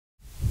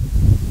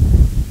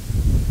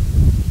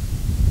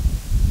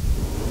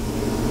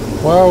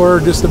Well, we're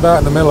just about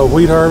in the middle of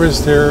wheat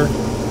harvest here,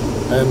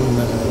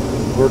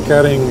 and we're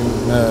cutting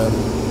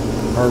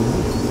our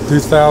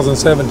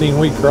 2017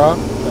 wheat crop.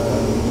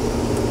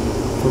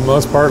 For the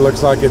most part, it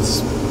looks like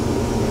it's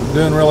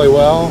doing really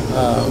well.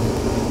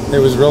 It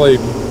was really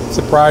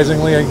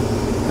surprisingly,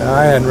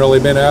 I hadn't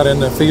really been out in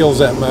the fields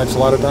that much a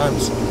lot of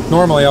times.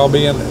 Normally I'll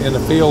be in the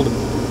field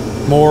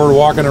more,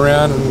 walking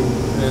around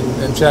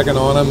and checking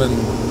on them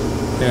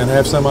and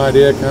have some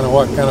idea kind of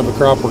what kind of a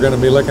crop we're going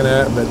to be looking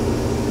at. But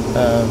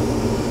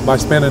by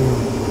spending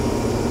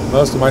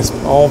most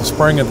of all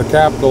spring at the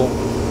Capitol,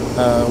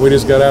 we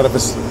just got out of a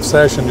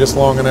session just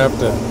long enough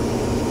to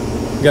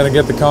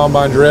get the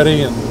combines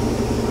ready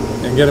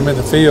and get them in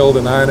the field,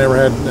 and I never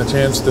had a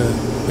chance to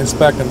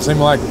inspect them. It seemed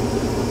like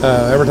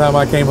every time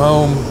I came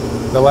home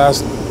the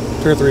last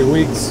 2 or 3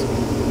 weeks,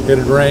 it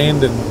had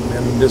rained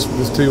and just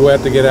was too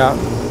wet to get out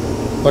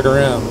and look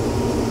around.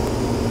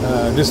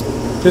 Just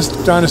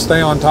trying to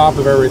stay on top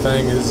of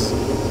everything is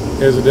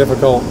a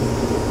difficult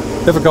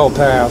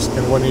task,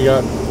 and when you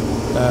got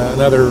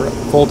another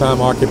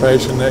full-time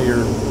occupation that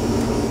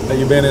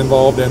you've been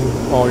involved in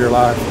all your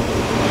life.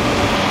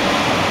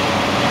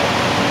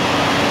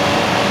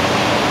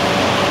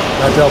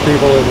 I tell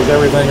people it was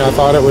everything I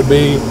thought it would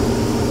be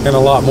and a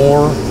lot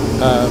more.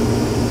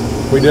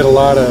 We did a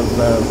lot of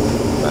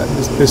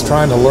just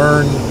trying to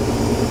learn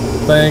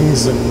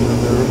things, and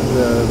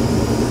the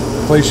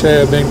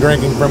cliche of being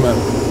drinking from a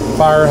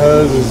fire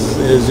hose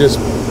is just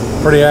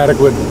pretty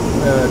adequate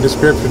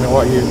description of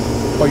what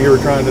you were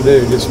trying to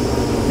do.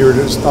 You were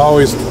just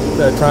always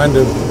trying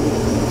to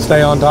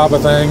stay on top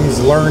of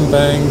things, learn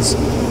things.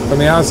 From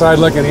the outside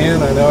looking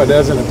in, I know it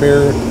doesn't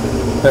appear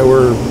that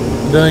we're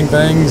doing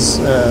things,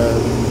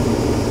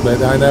 but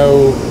I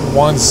know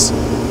once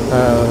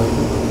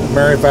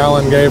Mary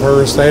Fallon gave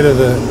her State of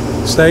the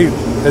State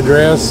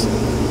address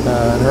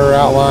and her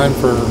outline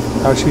for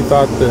how she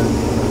thought the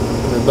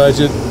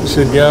budget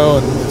should go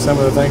and some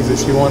of the things that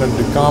she wanted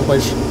to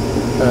accomplish.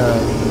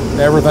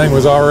 Everything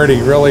was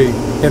already really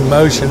in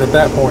motion at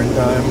that point in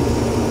time,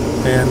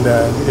 and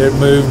it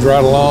moved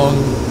right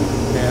along.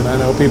 And I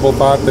know people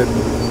thought that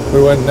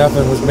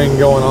nothing was being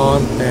going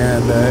on,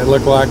 and it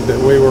looked like that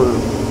we were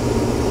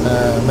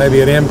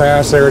maybe an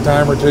impasse there a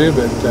time or two,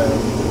 but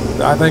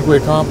I think we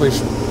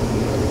accomplished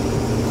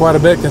quite a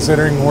bit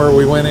considering where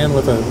we went in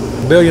with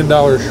 $1 billion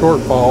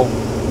shortfall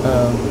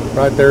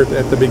right there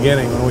at the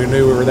beginning when we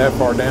knew we were that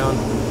far down,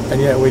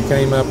 and yet we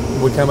come up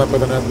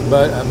with enough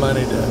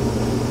money to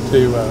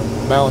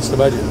balance the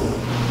budget.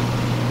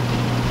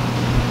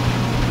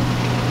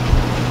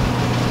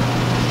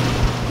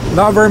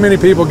 Not very many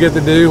people get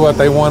to do what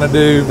they want to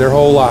do their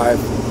whole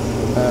life.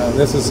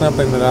 This is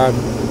something that I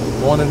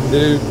wanted to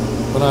do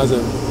when I was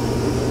a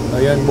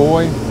young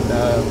boy.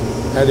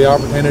 Had the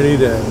opportunity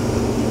to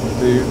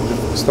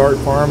start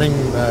farming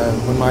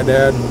when my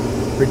dad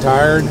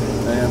retired,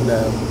 and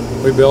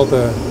we built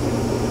the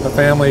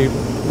family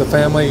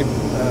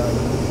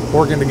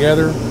working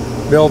together,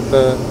 built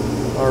our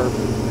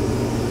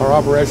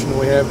operation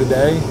we have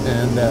today,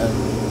 and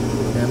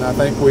I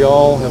think we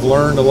all have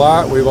learned a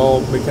lot. We've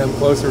all become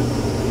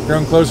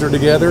grown closer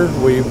together.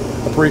 We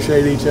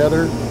appreciate each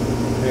other,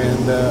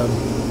 and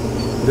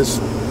it's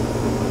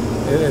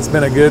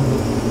been a good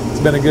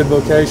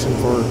vocation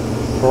for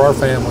our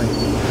family.